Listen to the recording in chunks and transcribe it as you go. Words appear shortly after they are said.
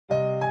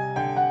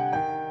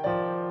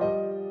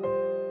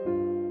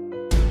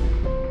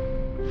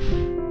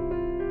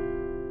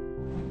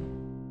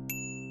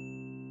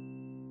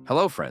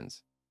Hello,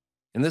 friends.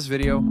 In this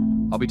video,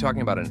 I'll be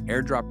talking about an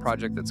airdrop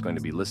project that's going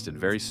to be listed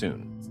very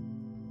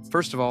soon.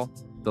 First of all,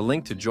 the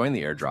link to join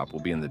the airdrop will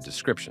be in the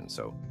description,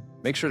 so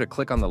make sure to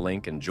click on the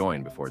link and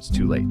join before it's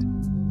too late.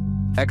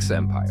 X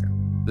Empire.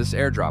 This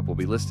airdrop will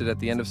be listed at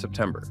the end of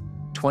September,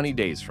 20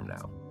 days from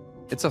now.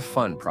 It's a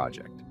fun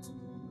project.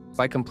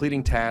 By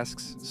completing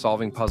tasks,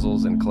 solving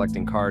puzzles, and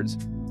collecting cards,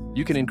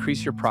 you can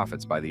increase your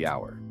profits by the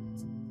hour.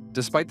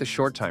 Despite the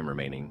short time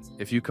remaining,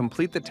 if you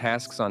complete the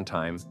tasks on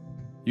time,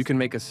 you can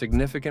make a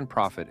significant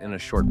profit in a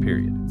short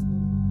period.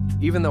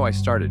 Even though I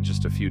started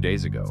just a few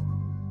days ago,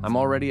 I'm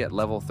already at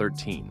level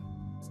 13.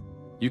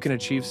 You can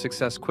achieve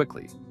success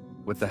quickly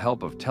with the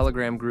help of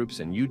Telegram groups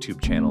and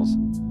YouTube channels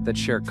that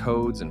share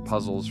codes and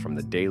puzzles from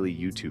the daily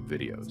YouTube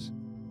videos.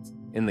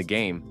 In the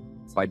game,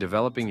 by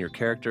developing your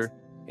character,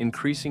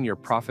 increasing your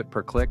profit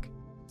per click,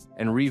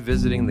 and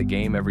revisiting the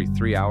game every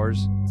 3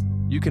 hours,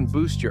 you can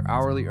boost your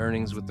hourly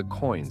earnings with the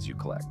coins you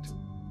collect.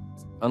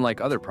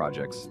 Unlike other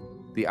projects,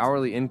 the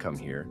hourly income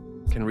here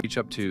can reach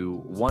up to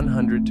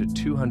 100 to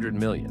 200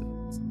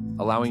 million,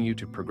 allowing you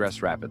to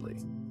progress rapidly.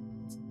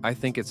 I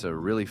think it's a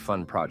really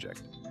fun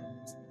project.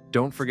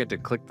 Don't forget to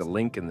click the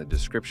link in the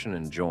description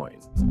and join.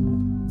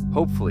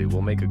 Hopefully,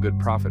 we'll make a good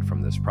profit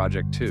from this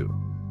project too.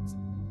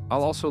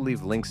 I'll also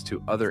leave links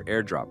to other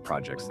airdrop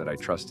projects that I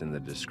trust in the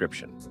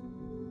description.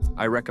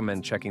 I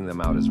recommend checking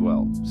them out as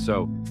well.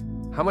 So,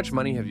 how much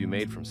money have you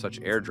made from such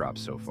airdrops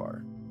so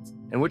far?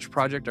 And which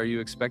project are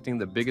you expecting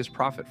the biggest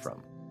profit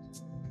from?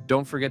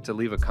 Don't forget to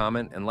leave a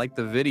comment and like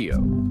the video.